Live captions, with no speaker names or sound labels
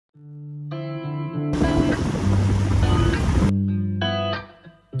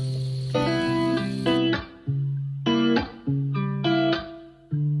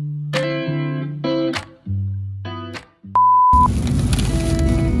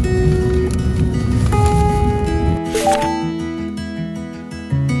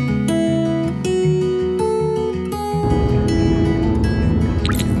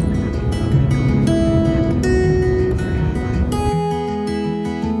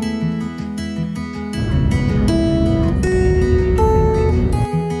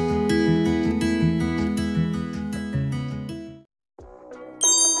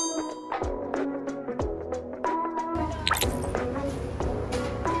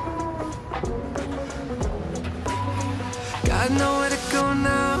I know where to go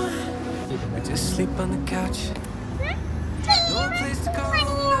now. We just sleep on the couch. No place to go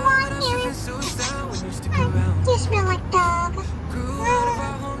now. But I'm feeling so sad when you stick around. You smell like dog. Grew out of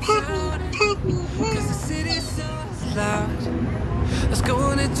our hometown. Pet me. Cause the city's so loud. Let's go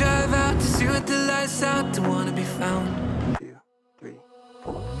on a drive out to see what the lights out. Don't wanna be found. 2, 3,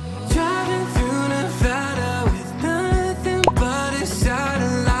 4. Driving through Nevada with nothing but a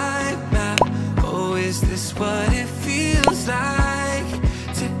satellite map. Oh, is this what it feels like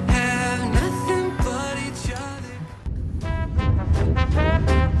to have nothing but each other?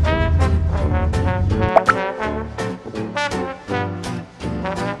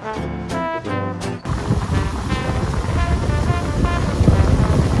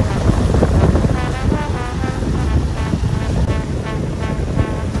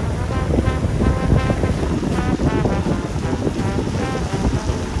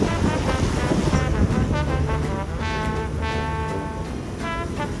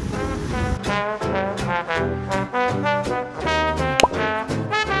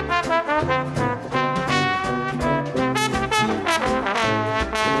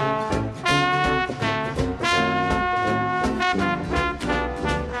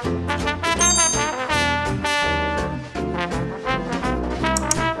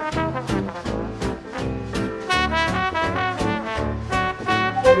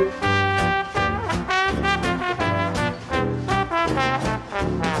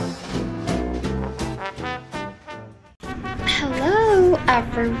 Hello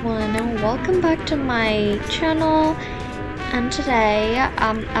everyone and welcome back to my channel, and today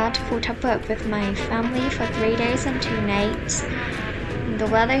I'm at Phu Thap Buek with my family for 3 days and 2 nights. The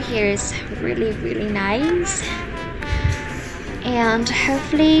weather here is really nice, and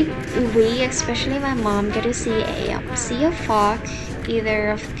hopefully we, especially my mom, get to see a sea of fog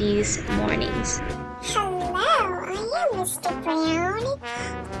either of these mornings. Hello, I am Mr. Brown.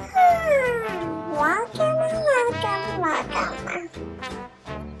 Welcome. Yeah, bye-bye.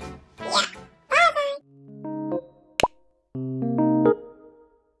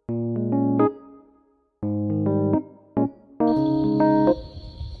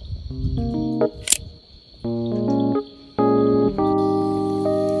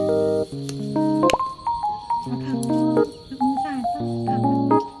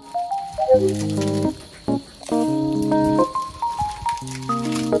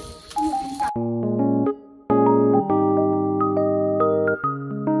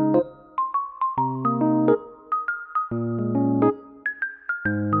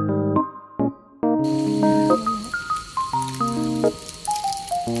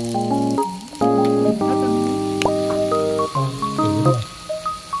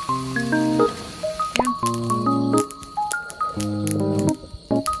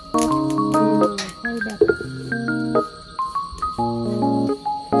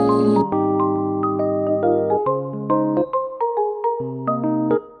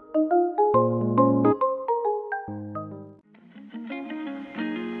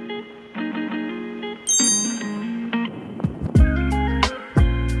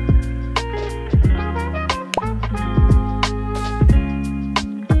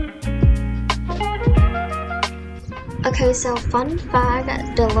 Okay, so fun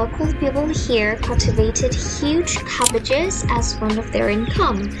fact, the local people here cultivated huge cabbages as one of their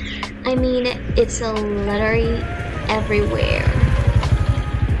income. I mean, it's literally everywhere.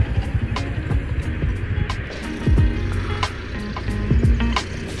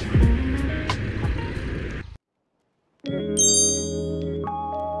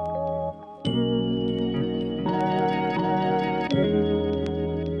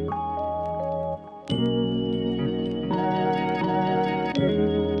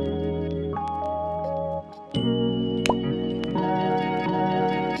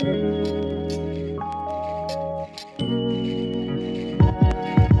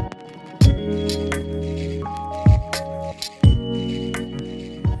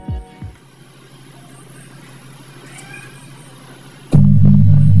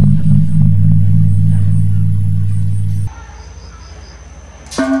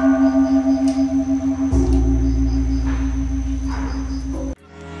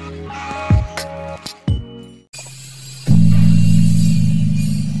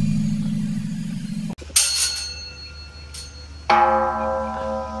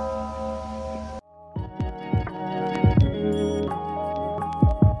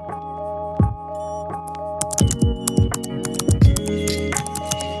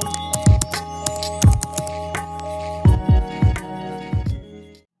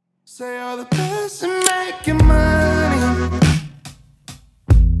 Say you're the best at making money,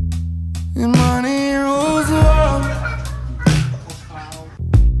 and money rules the world.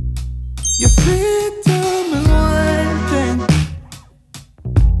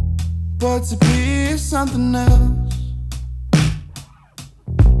 what to be is something else.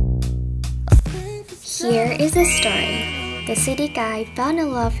 Here is the story. The city guy fell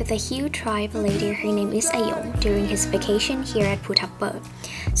in love with a huge tribal lady. Her name is Ayong during his vacation here at Phu Thap Buek.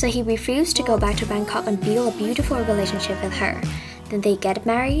 So he refused to go back to Bangkok and build a beautiful relationship with her. Then they get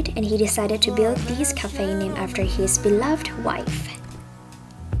married and he decided to build this cafe named after his beloved wife.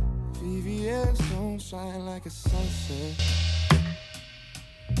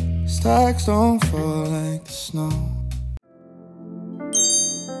 Stacks don't fall like the snow.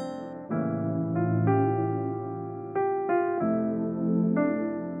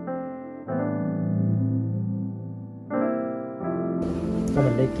 Có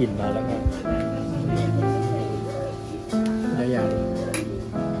mìnhได้กลิ่นมาแล้วก็ได้อย่าง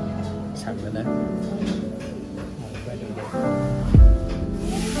ฉันแล้วนะไปดูเลย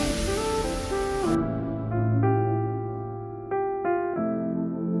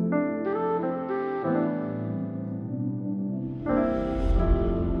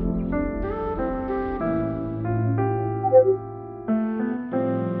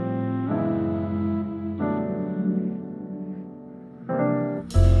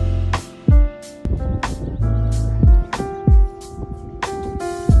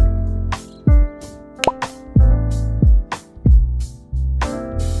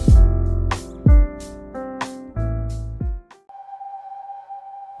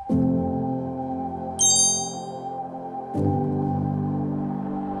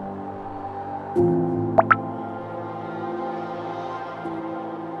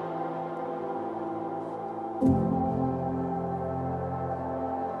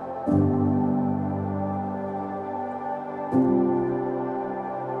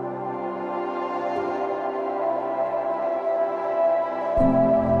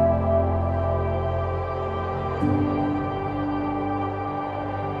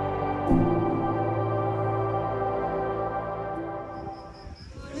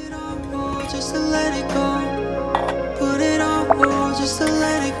Just to let it go. Put it on hold just to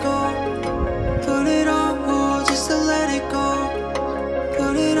let it go. Put it on hold just to let it go.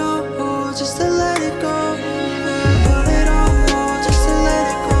 Put it on hold just to let it go. Put it on hold just to let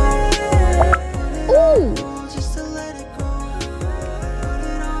it go. Ooh! Just to let it go. Put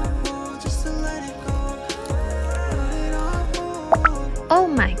it on hold just to let it go. Put it on hold. Oh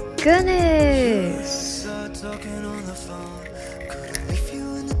my goodness! Talking on the phone. Couldn't leave you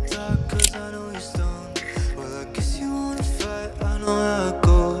in the dark 'cause I know you're stoned. Well, I guess you wanna fight. I know how it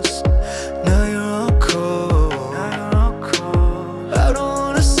goes. Now you're all cold. I don't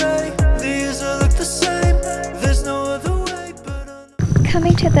wanna say these all look the same. There's no other way, but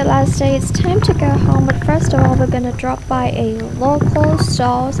Coming to the last day, it's time to go home, but first of all we're gonna drop by a local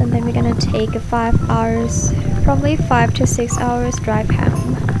stalls and then we're gonna take a 5 hours, probably 5 to 6 hours drive home.